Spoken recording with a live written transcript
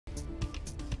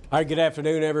All right, good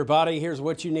afternoon, everybody. Here's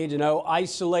what you need to know.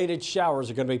 Isolated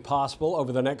showers are going to be possible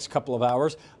over the next couple of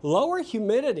hours. Lower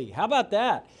humidity, how about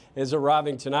that, is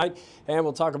arriving tonight. And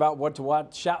we'll talk about what to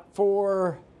watch out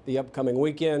for the upcoming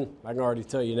weekend. I can already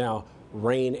tell you now,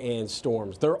 rain and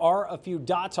storms. There are a few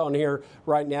dots on here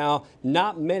right now,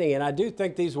 not many, and I do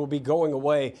think these will be going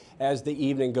away as the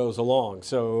evening goes along.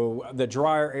 So the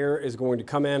drier air is going to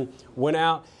come in, win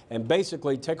out, and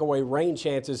basically take away rain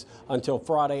chances until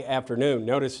Friday afternoon.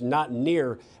 Notice not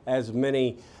near as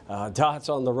many dots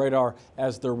on the radar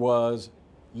as there was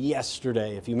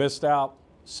yesterday. If you missed out,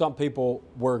 some people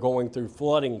were going through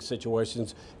flooding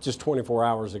situations just 24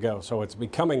 hours ago, so it's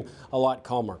becoming a lot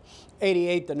calmer.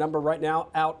 88, the number right now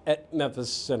out at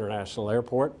Memphis International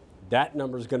Airport. That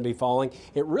number is going to be falling.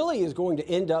 It really is going to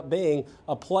end up being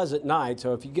a pleasant night.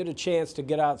 So if you get a chance to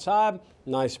get outside,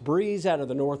 nice breeze out of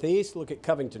the northeast. Look at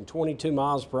Covington, 22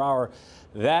 miles per hour.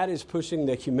 That is pushing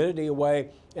the humidity away.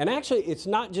 And actually, it's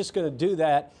not just going to do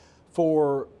that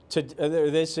for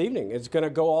this evening. It's going to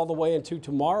go all the way into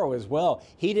tomorrow as well.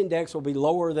 Heat index will be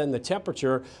lower than the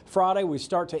temperature. Friday, we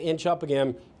start to inch up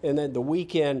again, and then the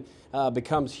weekend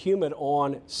becomes humid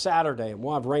on Saturday. And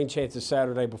we'll have rain chances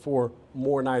Saturday before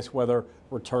more nice weather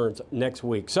returns next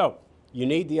week. So you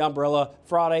need the umbrella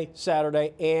Friday,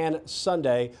 Saturday, and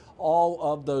Sunday. All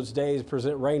of those days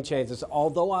present rain chances,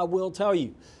 although I will tell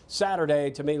you, Saturday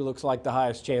to me looks like the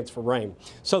highest chance for rain.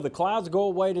 So the clouds go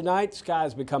away tonight.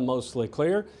 Skies become mostly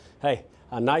clear. Hey,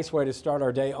 a nice way to start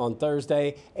our day on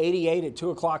Thursday. 88 at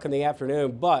 2 o'clock in the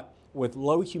afternoon, but with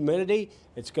low humidity,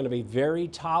 it's going to be very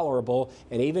tolerable.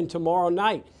 And even tomorrow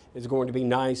night is going to be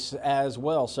nice as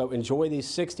well. So enjoy these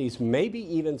 60s, maybe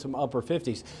even some upper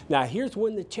 50s. Now, here's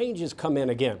when the changes come in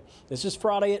again. This is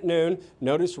Friday at noon.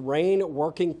 Notice rain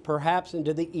working perhaps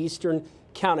into the eastern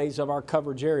counties of our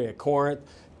coverage area. Corinth,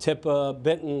 Tippah,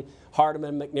 Benton,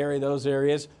 Hardeman, McNary, those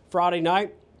areas. Friday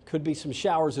night, could be some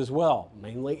showers as well,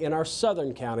 mainly in our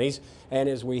southern counties. And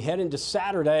as we head into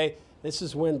Saturday, this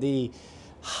is when the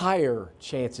higher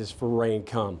chances for rain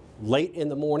come. Late in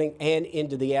the morning and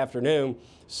into the afternoon.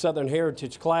 Southern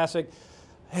Heritage Classic.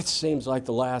 It seems like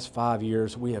the last 5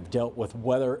 years we have dealt with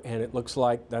weather, and it looks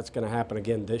like that's going to happen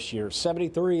again this year.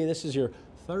 73, this is your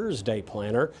Thursday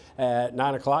planner at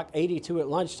 9 o'clock, 82 at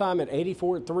lunchtime, at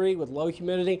 84 at 3 with low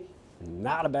humidity.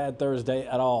 Not a bad Thursday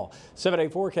at all. 7-day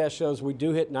forecast shows we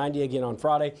do hit 90 again on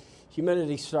Friday.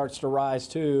 Humidity starts to rise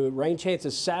too. Rain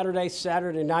chances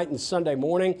Saturday night and Sunday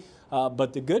morning.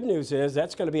 But the good news is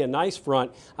that's going to be a nice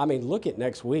front. I mean, look at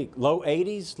next week. Low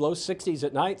 80s, low 60s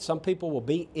at night. Some people will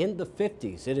be in the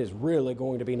 50s. It is really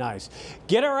going to be nice.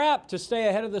 Get our app to stay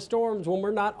ahead of the storms. When we're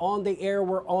not on the air,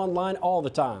 we're online all the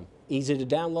time. Easy to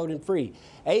download and free.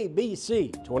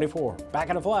 ABC 24. Back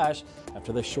in a flash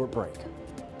after this short break.